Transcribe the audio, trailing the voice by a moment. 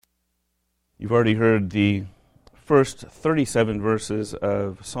You've already heard the first 37 verses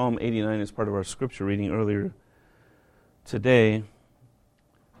of Psalm 89 as part of our scripture reading earlier today.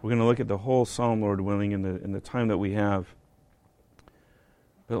 We're going to look at the whole psalm, Lord willing, in the time that we have.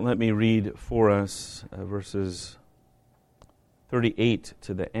 But let me read for us verses 38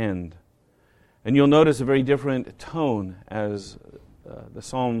 to the end. And you'll notice a very different tone as the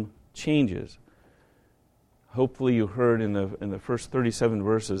psalm changes. Hopefully you heard in the first 37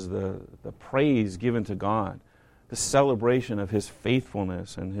 verses the praise given to God, the celebration of His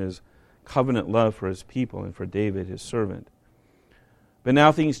faithfulness and His covenant love for His people and for David, His servant. But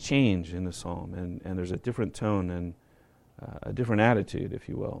now things change in the psalm, and there's a different tone and a different attitude, if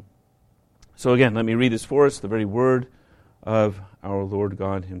you will. So again, let me read this for us, the very word of our Lord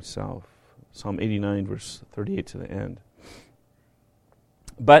God Himself. Psalm 89, verse 38 to the end.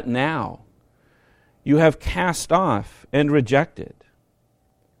 But now you have cast off and rejected.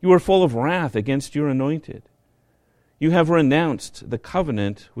 You are full of wrath against your anointed. You have renounced the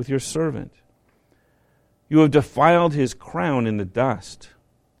covenant with your servant. You have defiled his crown in the dust.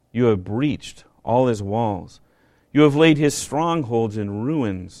 You have breached all his walls. You have laid his strongholds in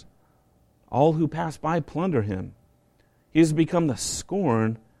ruins. All who pass by plunder him. He has become the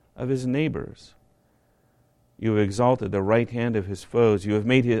scorn of his neighbors. You have exalted the right hand of his foes. You have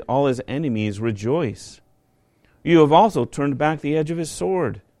made all his enemies rejoice. You have also turned back the edge of his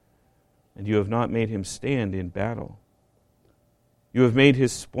sword, and you have not made him stand in battle. You have made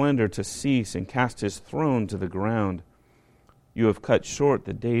his splendor to cease and cast his throne to the ground. You have cut short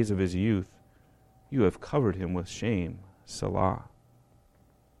the days of his youth. You have covered him with shame. Selah.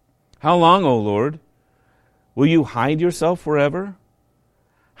 How long, O Lord, will you hide yourself forever?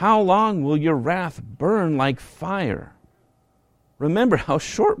 How long will your wrath burn like fire? Remember how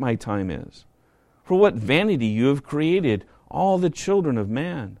short my time is. For what vanity you have created all the children of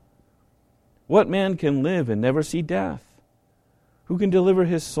man. What man can live and never see death? Who can deliver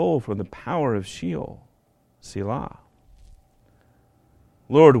his soul from the power of Sheol? Selah.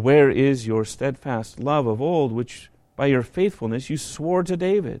 Lord, where is your steadfast love of old, which by your faithfulness you swore to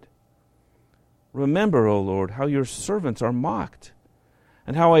David? Remember, O Lord, how your servants are mocked,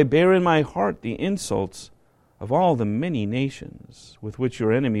 and how I bear in my heart the insults of all the many nations, with which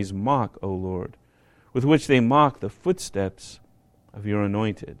your enemies mock, O Lord, with which they mock the footsteps of your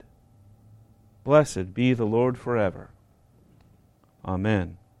anointed. Blessed be the Lord forever.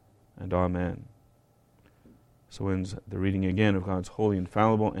 Amen and amen. So ends the reading again of God's holy,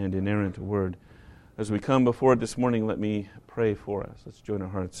 infallible, and inerrant word. As we come before it this morning, let me pray for us. Let's join our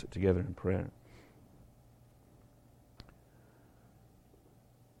hearts together in prayer.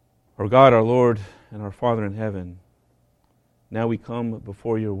 Our God, our Lord, and our Father in heaven, now we come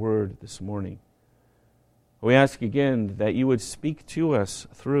before your word this morning. We ask again that you would speak to us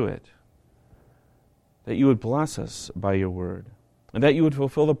through it, that you would bless us by your word, and that you would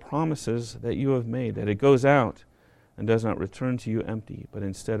fulfill the promises that you have made, that it goes out and does not return to you empty, but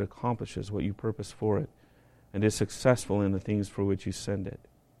instead accomplishes what you purpose for it and is successful in the things for which you send it.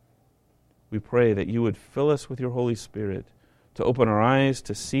 We pray that you would fill us with your Holy Spirit to open our eyes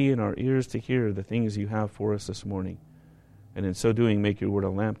to see and our ears to hear the things you have for us this morning, and in so doing make your word a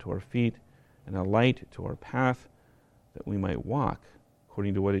lamp to our feet and a light to our path, that we might walk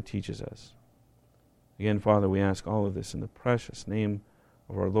according to what it teaches us. Again, Father, we ask all of this in the precious name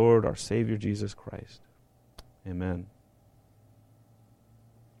of our Lord, our Savior, Jesus Christ. Amen.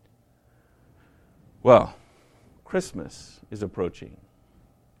 Well, Christmas is approaching,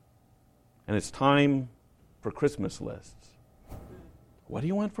 and it's time for Christmas lists. What do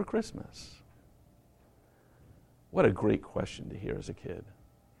you want for Christmas? What a great question to hear as a kid.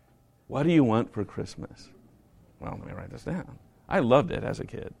 What do you want for Christmas? Well, let me write this down. I loved it as a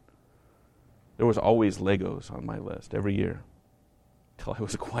kid. There was always Legos on my list every year until I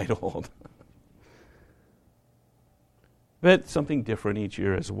was quite old. But something different each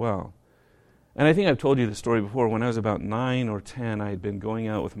year as well. And I think I've told you the story before. When I was about 9 or 10, I had been going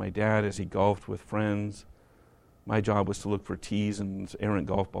out with my dad as he golfed with friends. My job was to look for tees and errant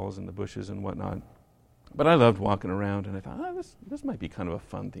golf balls in the bushes and whatnot. But I loved walking around, and I thought, this might be kind of a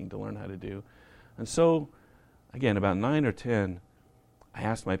fun thing to learn how to do. And so, again, about 9 or 10, I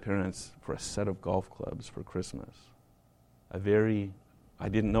asked my parents for a set of golf clubs for Christmas. I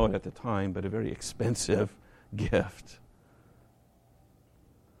didn't know it at the time, but a very expensive gift.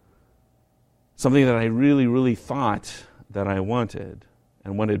 Something that I really, really thought that I wanted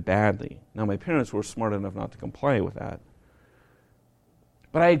and wanted badly. Now, my parents were smart enough not to comply with that.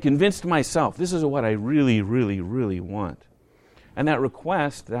 But I had convinced myself, this is what I really, really, really want. And that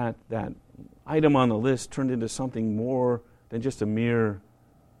request, that item on the list, turned into something more than just a mere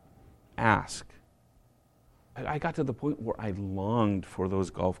ask. I got to the point where I longed for those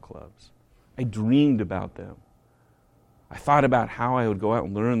golf clubs. I dreamed about them. I thought about how I would go out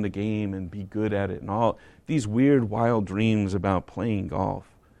and learn the game and be good at it and all these weird, wild dreams about playing golf.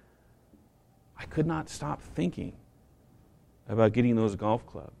 I could not stop thinking about getting those golf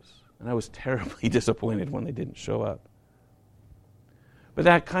clubs. And I was terribly disappointed when they didn't show up. But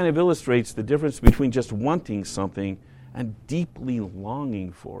that kind of illustrates the difference between just wanting something and deeply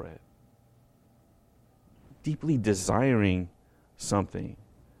longing for it. Deeply desiring something.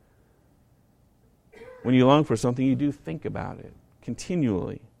 When you long for something, you do think about it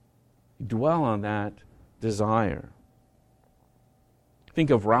continually. You dwell on that desire. Think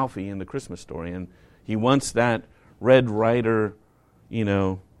of Ralphie in the Christmas Story, and he wants that Red Ryder,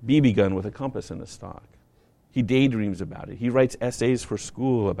 BB gun with a compass in the stock. He daydreams about it. He writes essays for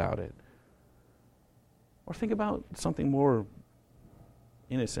school about it. Or think about something more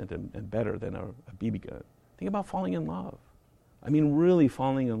innocent and better than a BB gun. Think about falling in love. I mean, really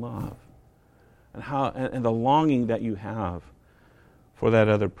falling in love. And the longing that you have for that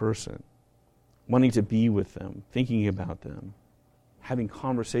other person. Wanting to be with them, thinking about them, having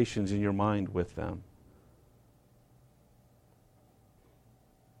conversations in your mind with them.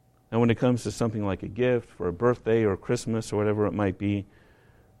 And when it comes to something like a gift for a birthday or Christmas or whatever it might be,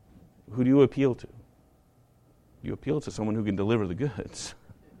 who do you appeal to? You appeal to someone who can deliver the goods.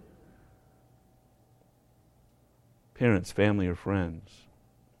 Parents, family, or friends.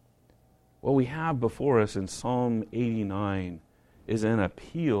 What we have before us in Psalm 89 is an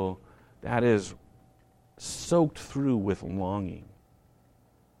appeal that is soaked through with longing.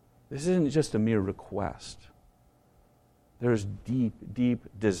 This isn't just a mere request. There's deep, deep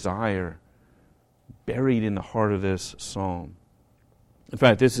desire buried in the heart of this psalm. In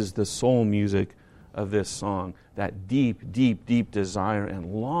fact, this is the soul music of this song, that deep, deep, deep desire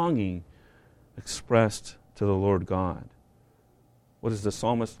and longing expressed to the Lord God. What does the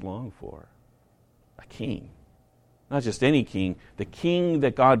psalmist long for? A king. Not just any king, the king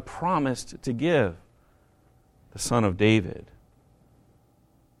that God promised to give, the Son of David.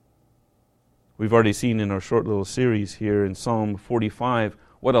 We've already seen in our short little series here in Psalm 45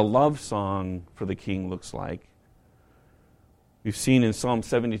 what a love song for the king looks like. We've seen in Psalm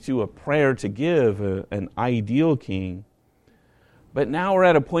 72 a prayer to give an ideal king. But now we're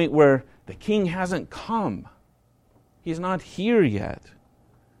at a point where the king hasn't come. He's not here yet.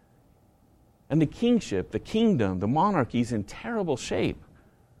 And the kingship, the kingdom, the monarchy is in terrible shape.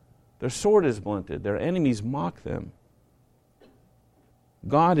 Their sword is blunted. Their enemies mock them.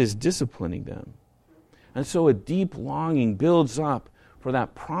 God is disciplining them. And so a deep longing builds up for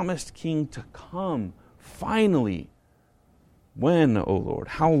that promised king to come finally. When, O Lord?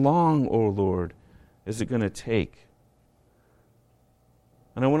 How long, O Lord, is it going to take?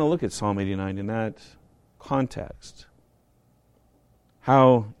 And I want to look at Psalm 89 in that context.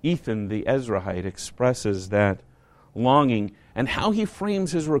 How Ethan the Ezrahite expresses that longing and how he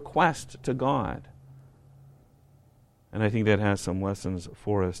frames his request to God. And I think that has some lessons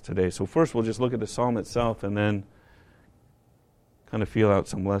for us today. So first we'll just look at the psalm itself and then kind of feel out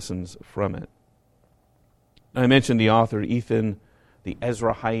some lessons from it. I mentioned the author, Ethan the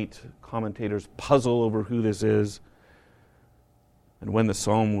Ezrahite. Commentators puzzle over who this is and when the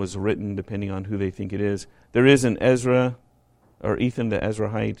psalm was written, depending on who they think it is. There is an Ezra, or Ethan the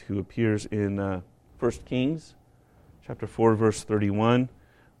Ezrahite, who appears in 1 Kings, chapter 4, verse 31,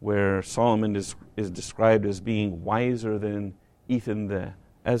 where Solomon is described as being wiser than Ethan the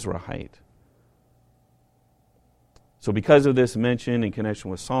Ezrahite. So because of this mention in connection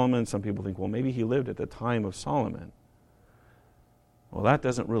with Solomon, some people think, well, maybe he lived at the time of Solomon. Well, that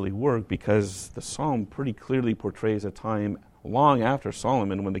doesn't really work because the psalm pretty clearly portrays a time long after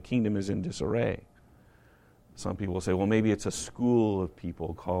Solomon when the kingdom is in disarray. Some people say, well, maybe it's a school of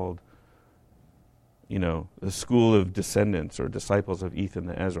people called, the school of descendants or disciples of Ethan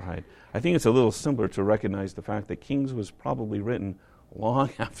the Ezrahite. I think it's a little simpler to recognize the fact that Kings was probably written long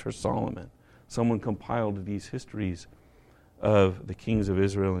after Solomon. Someone compiled these histories of the kings of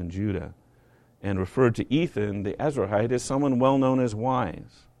Israel and Judah and referred to Ethan the Ezrahite as someone well known as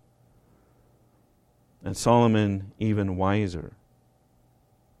wise. And Solomon even wiser.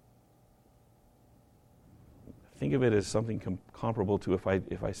 Think of it as something comparable to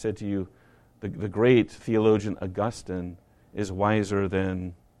if I said to you, the great theologian Augustine is wiser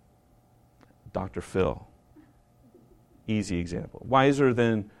than Dr. Phil. Easy example. Wiser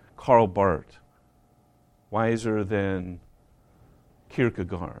than Karl Barth. Wiser than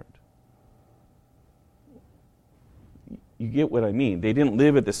Kierkegaard. You get what I mean. They didn't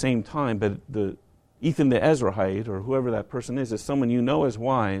live at the same time, but the Ethan the Ezrahite, or whoever that person is someone you know as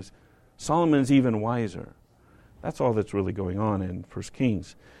wise, Solomon's even wiser. That's all that's really going on in 1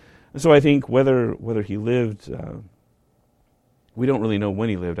 Kings. And so I think whether he lived, we don't really know when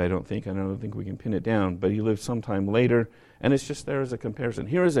he lived, I don't think. I don't think we can pin it down, but he lived sometime later, and it's just there as a comparison.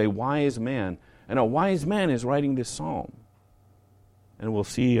 Here is a wise man, and a wise man is writing this psalm. And we'll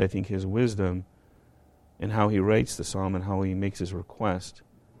see, I think, his wisdom in how he writes the psalm and how he makes his request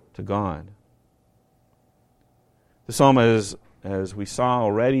to God. The psalm, as we saw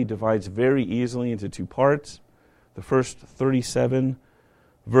already, divides very easily into two parts. The first 37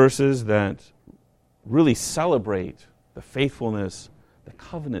 verses that really celebrate the faithfulness, the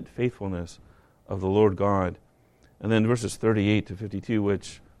covenant faithfulness of the Lord God. And then verses 38 to 52,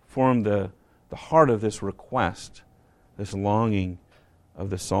 which form the heart of this request, this longing of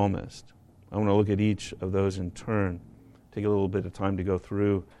the psalmist. I want to look at each of those in turn, take a little bit of time to go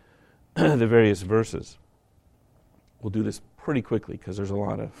through the various verses. We'll do this pretty quickly because there's a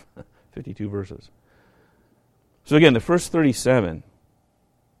lot of 52 verses. So again, the first 37,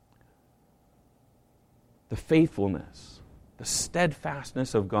 the faithfulness, the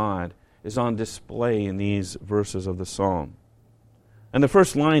steadfastness of God is on display in these verses of the psalm. And the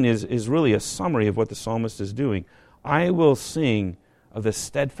first line is really a summary of what the psalmist is doing. I will sing of the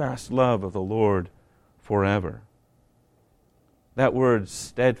steadfast love of the Lord forever. That word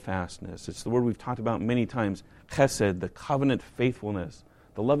steadfastness, it's the word we've talked about many times. Chesed, the covenant faithfulness,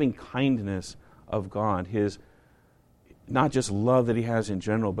 the loving kindness of God. His not just love that he has in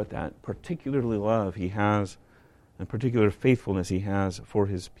general, but that particularly love he has and particular faithfulness he has for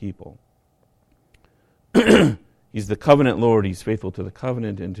his people. He's the covenant Lord. He's faithful to the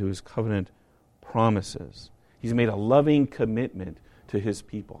covenant and to his covenant promises. He's made a loving commitment to his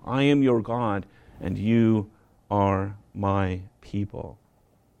people. I am your God, and you are my people.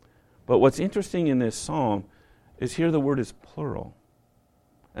 But what's interesting in this psalm is here the word is plural.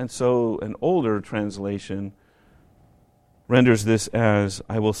 And so an older translation renders this as,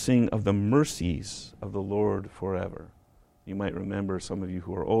 I will sing of the mercies of the Lord forever. You might remember, some of you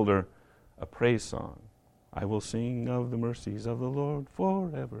who are older, a praise song. I will sing of the mercies of the Lord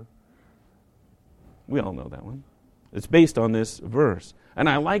forever. We all know that one. It's based on this verse. And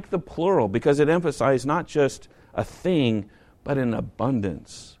I like the plural because it emphasizes not just a thing, but an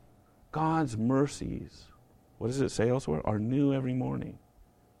abundance. God's mercies, what does it say elsewhere? Are new every morning.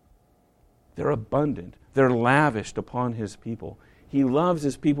 They're abundant. They're lavished upon his people. He loves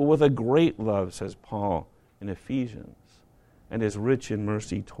his people with a great love, says Paul in Ephesians, and is rich in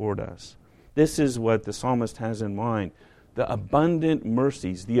mercy toward us. This is what the psalmist has in mind. The abundant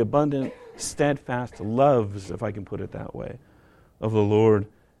mercies, the abundant steadfast loves, if I can put it that way, of the Lord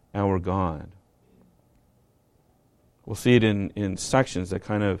our God. We'll see it in sections that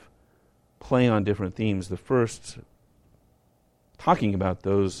kind of play on different themes. The first, talking about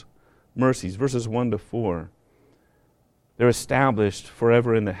those mercies, verses 1 to 4. They're established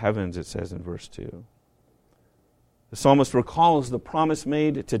forever in the heavens, it says in verse 2. The psalmist recalls the promise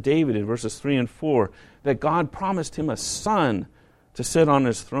made to David in verses 3 and 4 that God promised him a son to sit on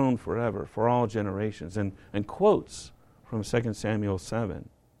his throne forever, for all generations, and quotes from 2 Samuel 7.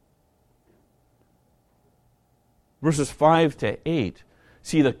 Verses 5 to 8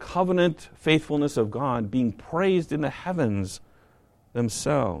 see the covenant faithfulness of God being praised in the heavens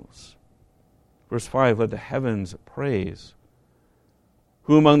themselves. Verse 5, let the heavens praise.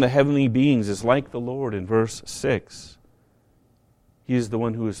 Who among the heavenly beings is like the Lord? In verse 6, he is the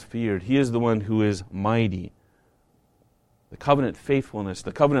one who is feared. He is the one who is mighty. The covenant faithfulness,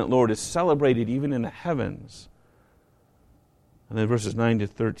 the covenant Lord is celebrated even in the heavens. And then verses 9 to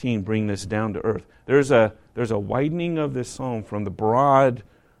 13 bring this down to earth. There's a widening of this psalm from the broad,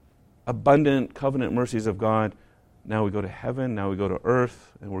 abundant covenant mercies of God. Now we go to heaven, now we go to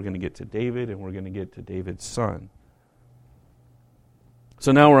earth, and we're going to get to David, and we're going to get to David's son.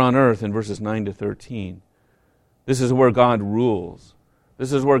 So now we're on earth in verses 9 to 13. This is where God rules.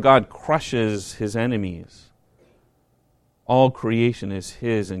 This is where God crushes his enemies. All creation is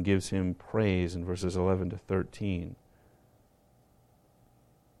his and gives him praise in verses 11 to 13.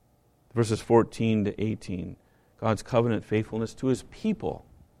 Verses 14 to 18, God's covenant faithfulness to his people,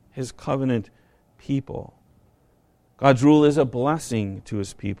 his covenant people. God's rule is a blessing to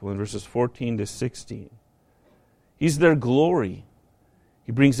his people in verses 14 to 16. He's their glory.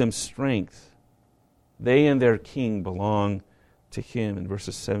 He brings them strength. They and their king belong to him in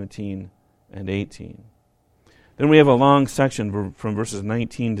verses 17 and 18. Then we have a long section from verses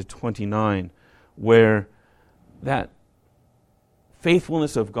 19 to 29 where that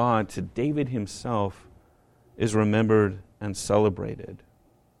faithfulness of God to David himself is remembered and celebrated.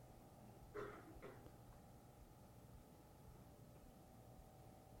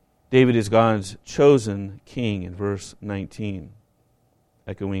 David is God's chosen king in verse 19.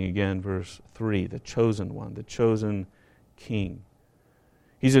 Echoing again verse 3, the chosen one, the chosen king.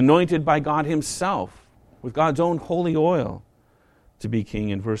 He's anointed by God himself with God's own holy oil to be king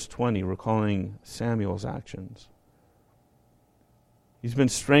in verse 20, recalling Samuel's actions. He's been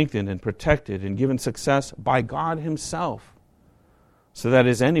strengthened and protected and given success by God himself so that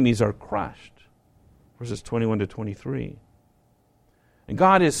his enemies are crushed. Verses 21 to 23. And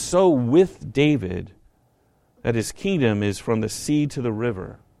God is so with David that his kingdom is from the sea to the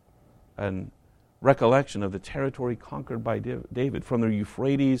river, and recollection of the territory conquered by David, from the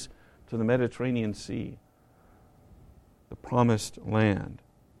Euphrates to the Mediterranean Sea, the promised land.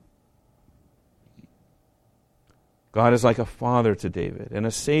 God is like a father to David and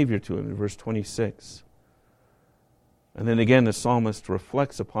a savior to him in verse 26. And then again the psalmist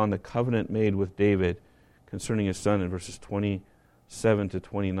reflects upon the covenant made with David concerning his son in verses 27 to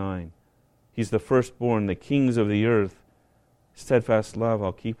 29. He's the firstborn, the kings of the earth. Steadfast love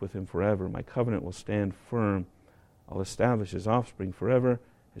I'll keep with him forever. My covenant will stand firm. I'll establish his offspring forever.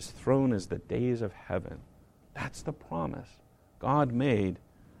 His throne is the days of heaven. That's the promise God made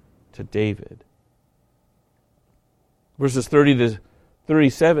to David. Verses 30 to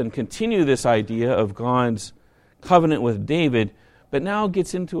 37 continue this idea of God's covenant with David, but now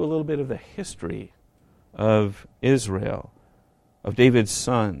gets into a little bit of the history of Israel, of David's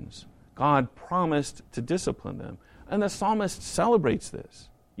sons. God promised to discipline them. And the psalmist celebrates this.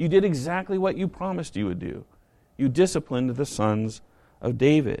 You did exactly what you promised you would do. You disciplined the sons of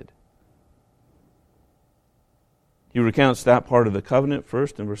David. He recounts that part of the covenant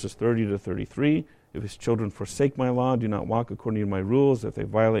first in verses 30 to 33. If his children forsake my law, do not walk according to my rules, if they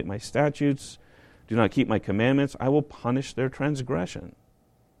violate my statutes, do not keep my commandments, I will punish their transgression.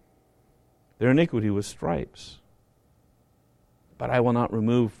 Their iniquity was stripes. But I will not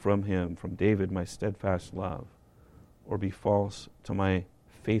remove from him, from David, my steadfast love, or be false to my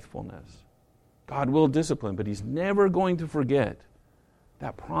faithfulness. God will discipline, but he's never going to forget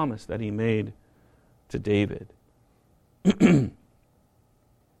that promise that he made to David. And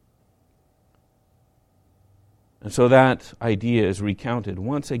so that idea is recounted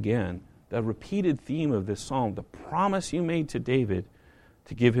once again, the repeated theme of this psalm, the promise you made to David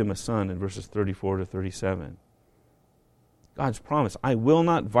to give him a son in verses 34 to 37. God's promise, I will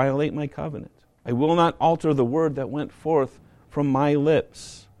not violate my covenant. I will not alter the word that went forth from my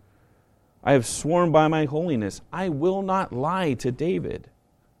lips. I have sworn by my holiness, I will not lie to David.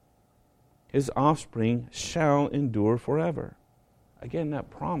 His offspring shall endure forever. Again,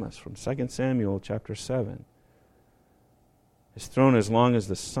 that promise from 2 Samuel chapter 7. His throne as long as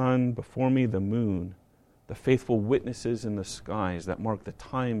the sun, before me the moon, the faithful witnesses in the skies that mark the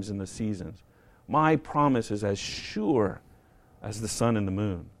times and the seasons. My promise is as sure as the sun and the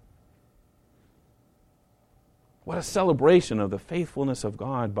moon. What a celebration of the faithfulness of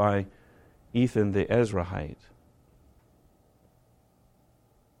God by Ethan the Ezrahite.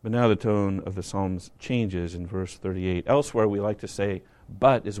 But now the tone of the Psalms changes in verse 38. Elsewhere we like to say,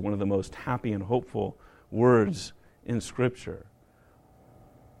 but is one of the most happy and hopeful words in Scripture.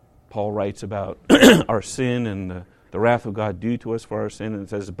 Paul writes about our sin and the wrath of God due to us for our sin, and it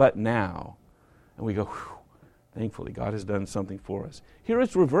says, but now. And we go, whew, thankfully God has done something for us. Here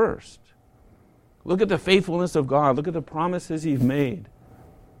it's reversed. Look at the faithfulness of God. Look at the promises he's made.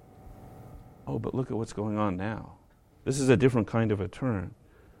 Oh, but look at what's going on now. This is a different kind of a turn.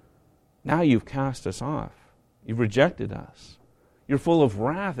 Now you've cast us off. You've rejected us. You're full of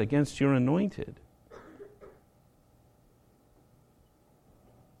wrath against your anointed.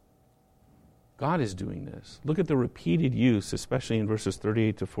 God is doing this. Look at the repeated use, especially in verses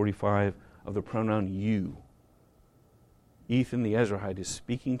 38 to 45, of the pronoun you. Ethan the Ezrahite is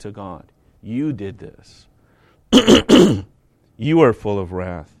speaking to God. You did this. You are full of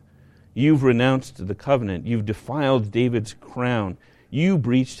wrath. You've renounced the covenant. You've defiled David's crown. You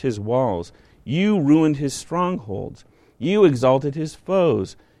breached his walls. You ruined his strongholds. You exalted his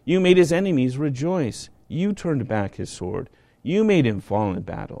foes. You made his enemies rejoice. You turned back his sword. You made him fall in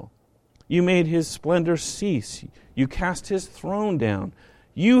battle. You made his splendor cease. You cast his throne down.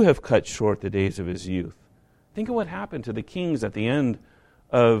 You have cut short the days of his youth. Think of what happened to the kings at the end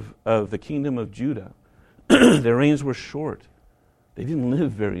of the kingdom of Judah. Their reigns were short. They didn't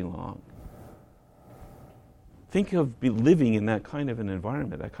live very long. Think of living in that kind of an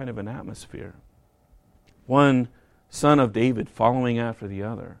environment, that kind of an atmosphere. One son of David following after the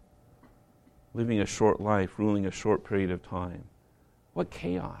other, living a short life, ruling a short period of time. What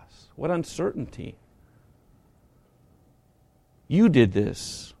chaos, what uncertainty. You did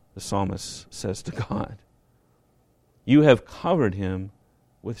this, the psalmist says to God. You have covered him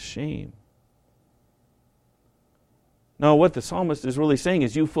with shame. No, what the psalmist is really saying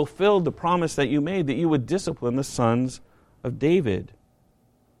is you fulfilled the promise that you made that you would discipline the sons of David.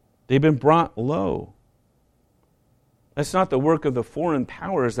 They've been brought low. That's not the work of the foreign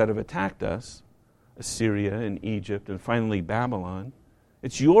powers that have attacked us, Assyria and Egypt and finally Babylon.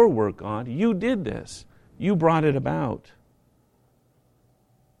 It's your work, God. You did this. You brought it about.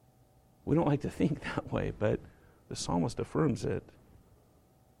 We don't like to think that way, but the psalmist affirms it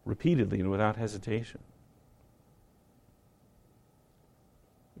repeatedly and without hesitation.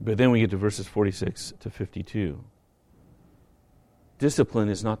 But then we get to verses 46 to 52. Discipline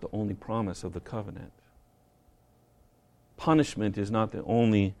is not the only promise of the covenant. Punishment is not the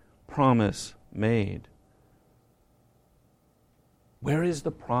only promise made. Where is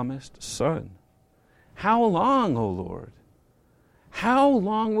the promised son? How long, O Lord? How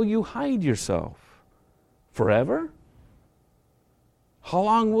long will you hide yourself? Forever? How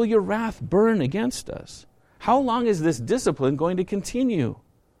long will your wrath burn against us? How long is this discipline going to continue?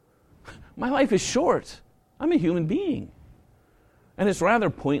 My life is short. I'm a human being. And it's rather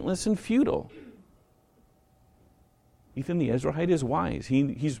pointless and futile. Ethan the Ezrahite is wise.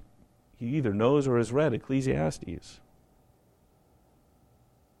 He either knows or has read Ecclesiastes.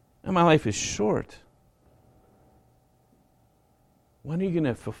 And my life is short. When are you going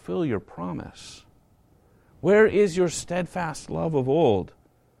to fulfill your promise? Where is your steadfast love of old,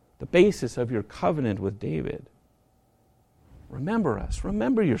 the basis of your covenant with David? Remember us.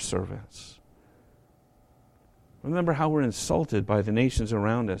 Remember your servants. Remember how we're insulted by the nations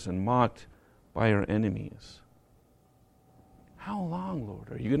around us and mocked by our enemies. How long,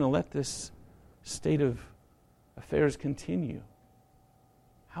 Lord, are you going to let this state of affairs continue?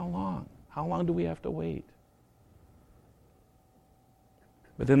 How long? How long do we have to wait?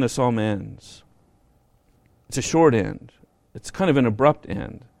 But then the psalm ends. It's a short end. It's kind of an abrupt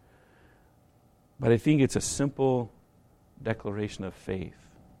end. But I think it's a simple declaration of faith.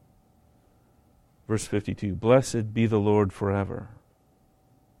 Verse 52, blessed be the Lord forever.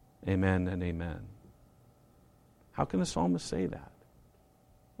 Amen and amen. How can the psalmist say that?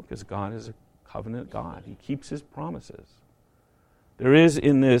 Because God is a covenant God. He keeps his promises. There is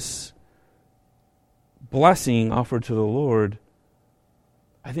in this blessing offered to the Lord,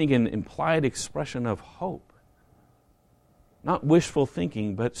 I think, an implied expression of hope. Not wishful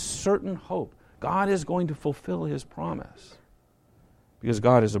thinking, but certain hope. God is going to fulfill his promise. Because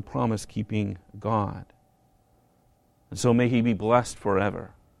God is a promise-keeping God. And so may he be blessed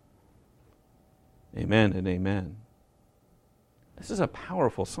forever. Amen and amen. This is a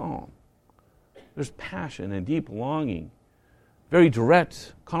powerful psalm. There's passion and deep longing. Very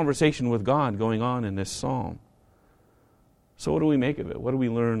direct conversation with God going on in this psalm. So what do we make of it? What do we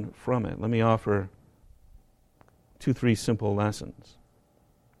learn from it? Let me offer 2-3 simple lessons.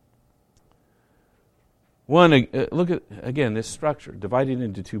 One, look at, again, this structure, divided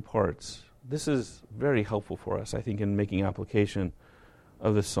into 2 parts. This is very helpful for us, I think, in making application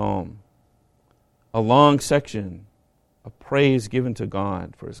of the psalm. A long section of praise given to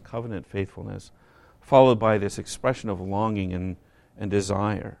God for his covenant faithfulness, followed by this expression of longing and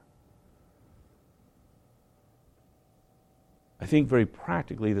desire. I think very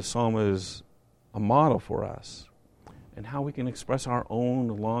practically the psalm is a model for us and how we can express our own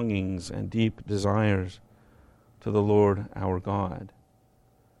longings and deep desires to the Lord our God.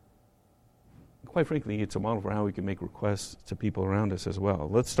 Quite frankly, it's a model for how we can make requests to people around us as well.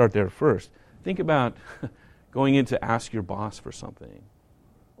 Let's start there first. Think about going in to ask your boss for something,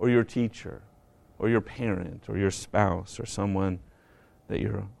 or your teacher, or your parent, or your spouse, or someone that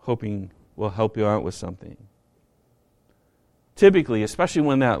you're hoping will help you out with something. Typically, especially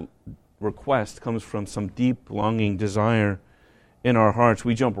when that request comes from some deep longing desire in our hearts,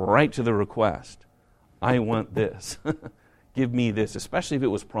 we jump right to the request. I want this. Give me this, especially if it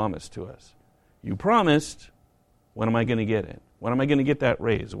was promised to us. You promised, when am I going to get it? When am I going to get that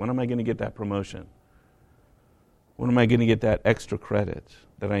raise? When am I going to get that promotion? When am I going to get that extra credit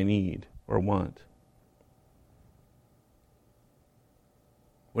that I need or want?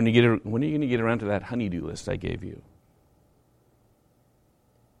 When are you going to get around to that honey-do list I gave you?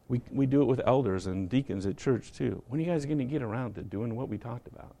 We do it with elders and deacons at church too. When are you guys going to get around to doing what we talked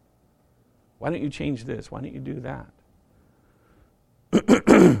about? Why don't you change this? Why don't you do that?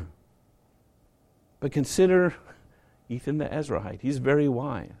 But consider Ethan the Ezrahite. He's very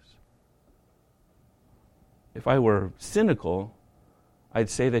wise. If I were cynical, I'd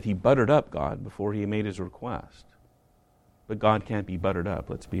say that he buttered up God before he made his request. But God can't be buttered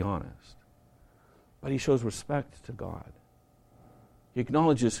up, let's be honest. But he shows respect to God. He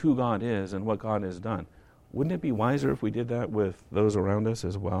acknowledges who God is and what God has done. Wouldn't it be wiser if we did that with those around us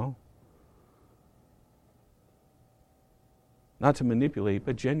as well? Not to manipulate,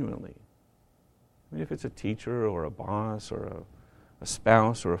 but genuinely. I mean, if it's a teacher or a boss or a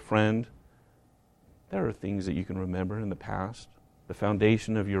spouse or a friend, there are things that you can remember in the past, the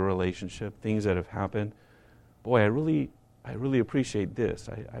foundation of your relationship, things that have happened. Boy, I really appreciate this.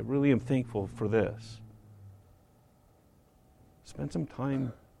 I really am thankful for this. Spend some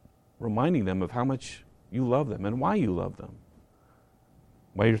time reminding them of how much you love them and why you love them,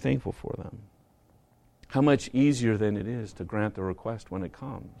 why you're thankful for them. How much easier then it is to grant the request when it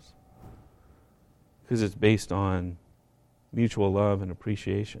comes, because it's based on mutual love and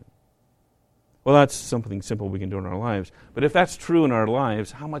appreciation. Well, that's something simple we can do in our lives. But if that's true in our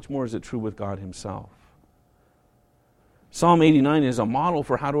lives, how much more is it true with God himself? Psalm 89 is a model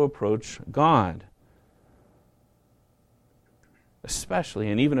for how to approach God.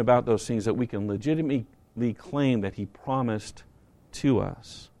 Especially and even about those things that we can legitimately claim that he promised to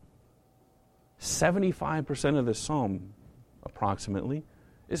us. 75% of the psalm, approximately,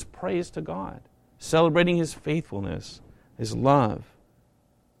 is praise to God, celebrating his faithfulness, his love,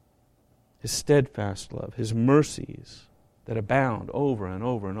 his steadfast love, his mercies that abound over and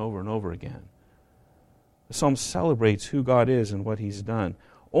over and over and over again. The psalm celebrates who God is and what he's done.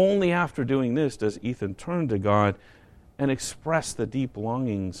 Only after doing this does Ethan turn to God and express the deep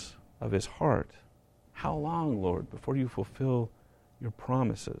longings of his heart. How long, Lord, before you fulfill your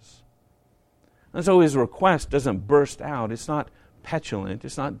promises? And so his request doesn't burst out. It's not petulant.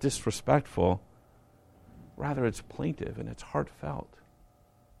 It's not disrespectful. Rather, it's plaintive and it's heartfelt.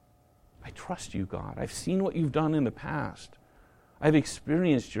 I trust you, God. I've seen what you've done in the past. I've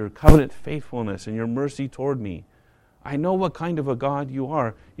experienced your covenant faithfulness and your mercy toward me. I know what kind of a God you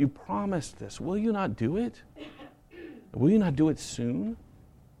are. You promised this. Will you not do it? Will you not do it soon?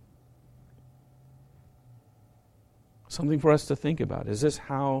 Something for us to think about. Is this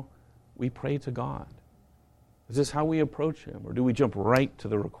how we pray to God? Is this how we approach him? Or do we jump right to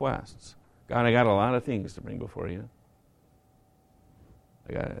the requests? God, I got a lot of things to bring before you.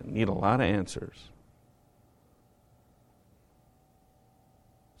 I need a lot of answers.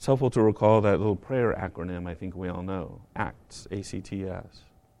 It's helpful to recall that little prayer acronym I think we all know. ACTS, A-C-T-S.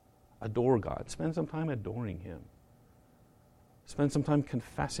 Adore God. Spend some time adoring him. Spend some time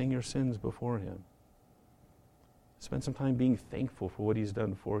confessing your sins before him. Spend some time being thankful for what he's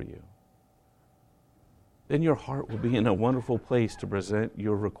done for you. Then your heart will be in a wonderful place to present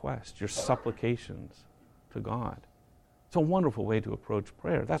your requests, your supplications to God. It's a wonderful way to approach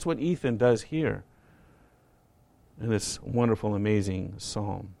prayer. That's what Ethan does here in this wonderful, amazing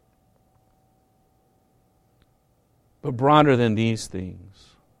psalm. But broader than these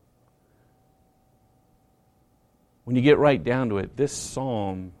things, when you get right down to it, this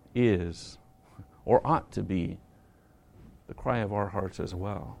psalm is, or ought to be, the cry of our hearts as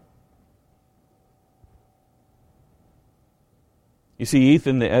well. You see,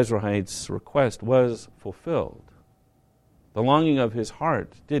 Ethan the Ezrahite's request was fulfilled. The longing of his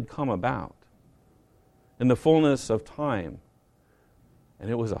heart did come about in the fullness of time. And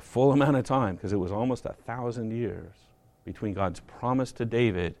it was a full amount of time because it was almost 1,000 years between God's promise to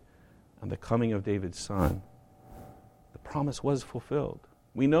David and the coming of David's son. The promise was fulfilled.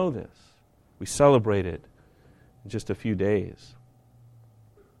 We know this. We celebrate it in just a few days.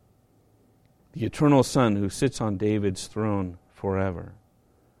 The eternal Son who sits on David's throne forever.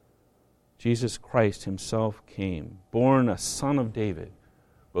 Jesus Christ himself came, born a son of David.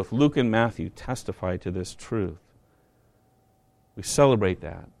 Both Luke and Matthew testify to this truth. We celebrate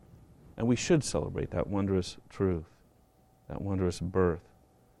that, and we should celebrate that wondrous truth, that wondrous birth.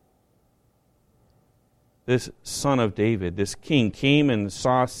 This son of David, this king, came and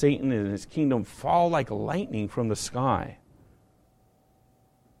saw Satan and his kingdom fall like lightning from the sky.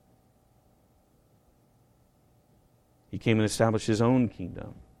 He came and established his own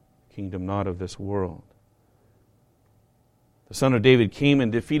kingdom not of this world. The Son of David came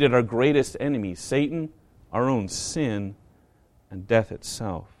and defeated our greatest enemy, Satan, our own sin, and death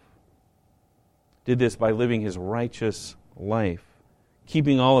itself. Did this by living his righteous life,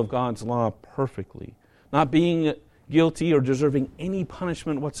 keeping all of God's law perfectly, not being guilty or deserving any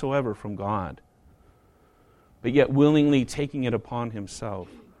punishment whatsoever from God, but yet willingly taking it upon himself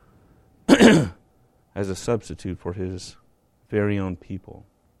as a substitute for his very own people.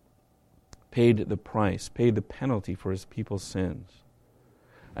 Paid the price, paid the penalty for his people's sins.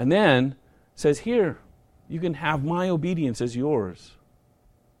 And then says, here, you can have my obedience as yours.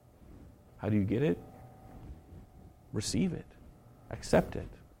 How do you get it? Receive it. Accept it.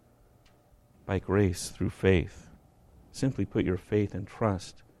 By grace through faith. Simply put your faith and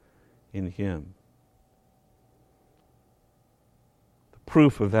trust in him.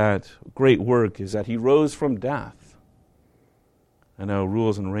 proof of that great work is that he rose from death and now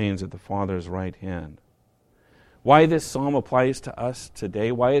rules and reigns at the Father's right hand. Why this psalm applies to us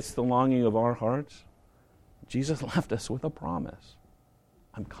today, why it's the longing of our hearts, Jesus left us with a promise.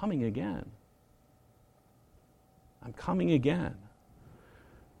 I'm coming again. I'm coming again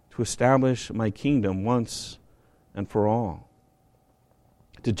to establish my kingdom once and for all,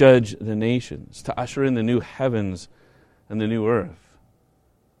 to judge the nations, to usher in the new heavens and the new earth.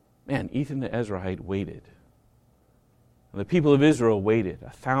 Man, Ethan the Ezrahite waited. And the people of Israel waited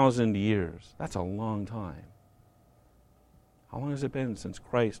 1,000 years. That's a long time. How long has it been since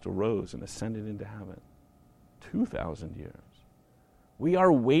Christ arose and ascended into heaven? 2,000 years. We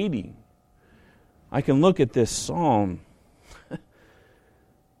are waiting. I can look at this psalm.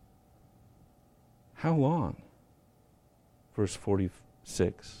 How long? Verse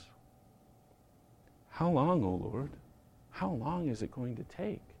 46. How long, O Lord? How long is it going to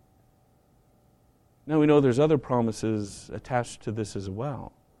take? Now we know there's other promises attached to this as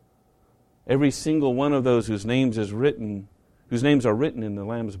well. Every single one of those whose names are written in the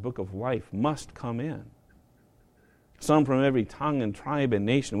Lamb's Book of Life must come in. Some from every tongue and tribe and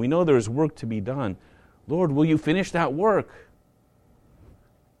nation. We know there is work to be done. Lord, will you finish that work?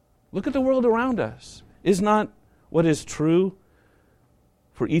 Look at the world around us. Is not what is true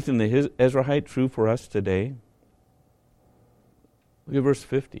for Ethan the Ezrahite true for us today? Look at verse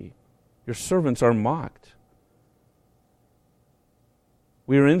 50. Your servants are mocked.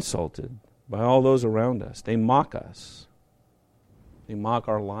 We are insulted by all those around us. They mock us. They mock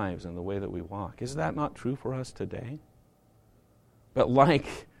our lives and the way that we walk. Is that not true for us today? But like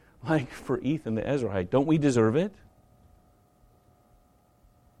for Ethan the Ezrahite, don't we deserve it?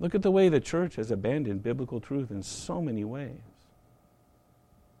 Look at the way the church has abandoned biblical truth in so many ways.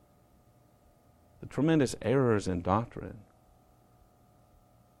 The tremendous errors in doctrine.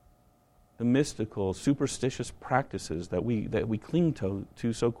 The mystical, superstitious practices that we cling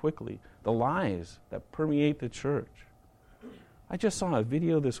to so quickly. The lies that permeate the church. I just saw a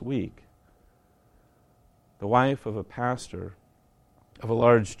video this week. The wife of a pastor of a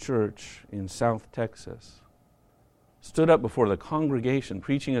large church in South Texas stood up before the congregation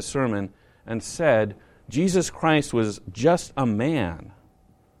preaching a sermon and said, Jesus Christ was just a man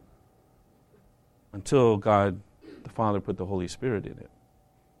until God the Father put the Holy Spirit in it.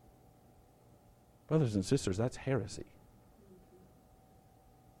 Brothers and sisters, that's heresy.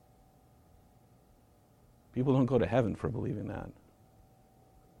 People don't go to heaven for believing that.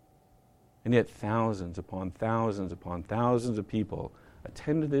 And yet thousands upon thousands upon thousands of people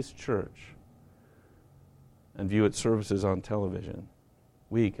attend this church and view its services on television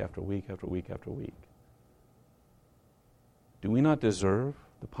week after week after week after week. Do we not deserve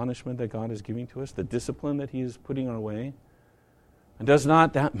the punishment that God is giving to us, the discipline that He is putting our way? And does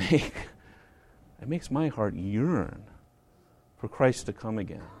not that it makes my heart yearn for Christ to come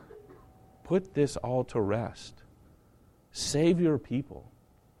again. Put this all to rest. Save your people.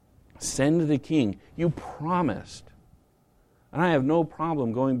 Send the King. You promised. And I have no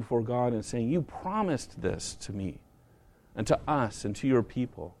problem going before God and saying, you promised this to me and to us and to your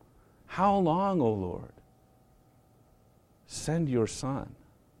people. How long, O Lord? Send your Son.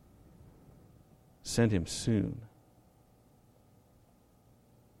 Send Him soon.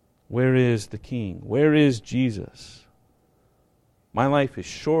 Where is the King? Where is Jesus? My life is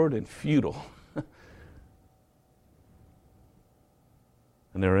short and futile.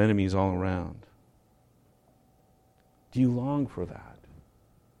 And there are enemies all around. Do you long for that?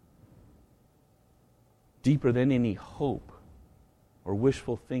 Deeper than any hope or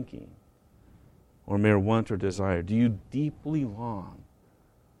wishful thinking or mere want or desire, do you deeply long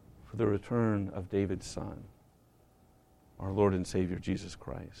for the return of David's Son, our Lord and Savior Jesus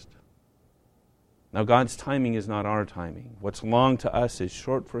Christ? Now, God's timing is not our timing. What's long to us is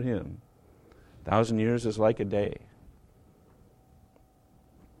short for Him. 1,000 years is like a day.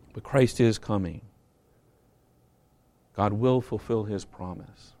 But Christ is coming. God will fulfill His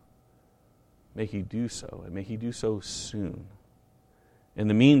promise. May He do so, and may He do so soon. In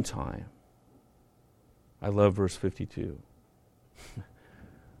the meantime, I love verse 52.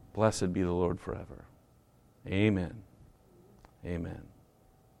 Blessed be the Lord forever. Amen. Amen.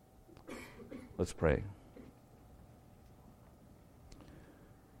 Let's pray.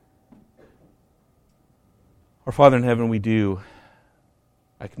 Our Father in heaven, we do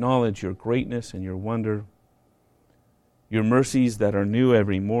acknowledge your greatness and your wonder, your mercies that are new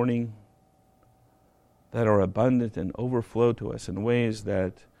every morning, that are abundant and overflow to us in ways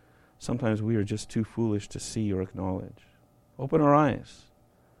that sometimes we are just too foolish to see or acknowledge. Open our eyes.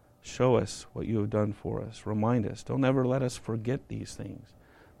 Show us what you have done for us. Remind us. Don't ever let us forget these things,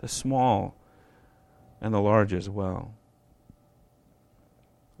 the small and the large as well.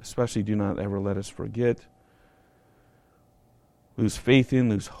 Especially do not ever let us forget, lose faith in,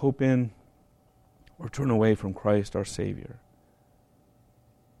 lose hope in, or turn away from Christ our Savior.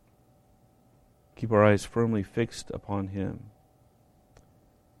 Keep our eyes firmly fixed upon Him.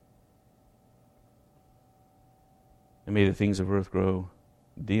 And may the things of earth grow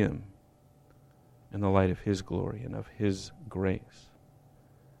dim in the light of His glory and of His grace.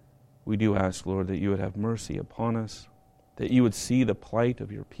 We do ask, Lord, that you would have mercy upon us, that you would see the plight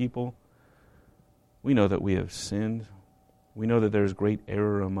of your people. We know that we have sinned. We know that there is great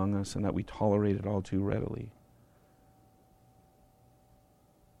error among us and that we tolerate it all too readily.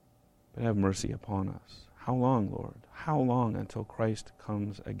 But have mercy upon us. How long, Lord? How long until Christ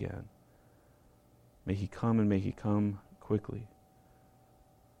comes again? May He come, and may He come quickly.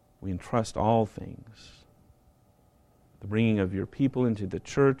 We entrust all things, the bringing of your people into the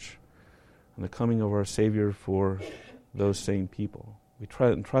church and the coming of our Savior for those same people. We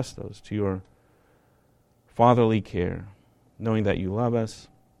entrust those to your fatherly care, knowing that you love us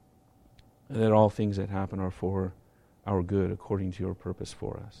and that all things that happen are for our good according to your purpose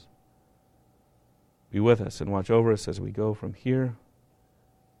for us. Be with us and watch over us as we go from here.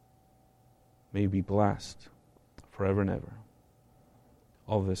 May you be blessed forever and ever.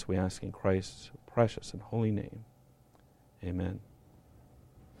 All of this we ask in Christ's precious and holy name. Amen.